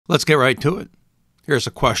Let's get right to it. Here's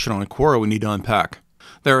a question on Quora we need to unpack.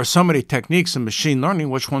 There are so many techniques in machine learning,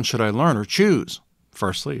 which one should I learn or choose?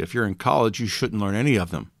 Firstly, if you're in college, you shouldn't learn any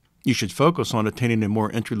of them. You should focus on attaining a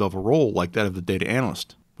more entry-level role like that of the data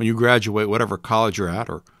analyst. When you graduate whatever college you're at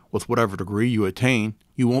or with whatever degree you attain,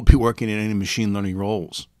 you won't be working in any machine learning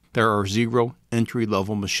roles. There are 0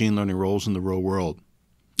 entry-level machine learning roles in the real world.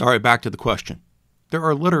 All right, back to the question. There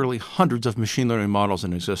are literally hundreds of machine learning models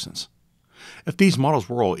in existence. If these models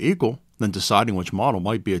were all equal, then deciding which model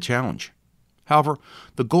might be a challenge. However,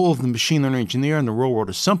 the goal of the machine learning engineer in the real world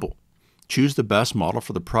is simple. Choose the best model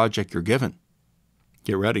for the project you're given.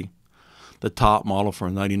 Get ready. The top model for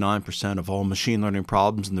 99% of all machine learning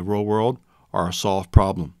problems in the real world are a solved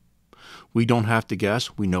problem. We don't have to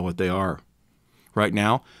guess, we know what they are. Right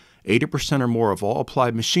now, 80% or more of all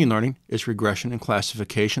applied machine learning is regression and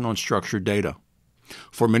classification on structured data.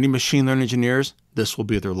 For many machine learning engineers, this will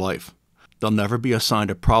be their life. They'll never be assigned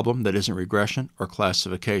a problem that isn't regression or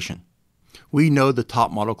classification. We know the top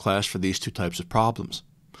model class for these two types of problems.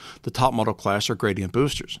 The top model class are gradient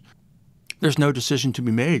boosters. There's no decision to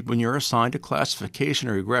be made when you're assigned a classification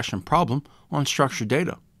or regression problem on structured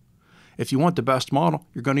data. If you want the best model,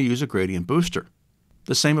 you're going to use a gradient booster.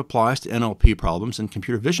 The same applies to NLP problems and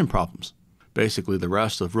computer vision problems, basically the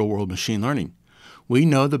rest of real-world machine learning. We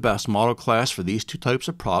know the best model class for these two types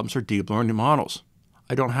of problems are deep learning models.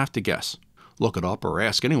 I don't have to guess, look it up, or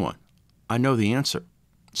ask anyone. I know the answer.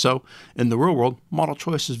 So, in the real world, model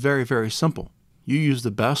choice is very, very simple. You use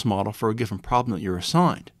the best model for a given problem that you're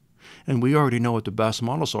assigned. And we already know what the best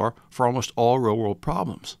models are for almost all real-world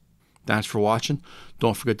problems. Thanks for watching.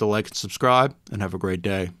 Don't forget to like and subscribe, and have a great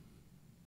day.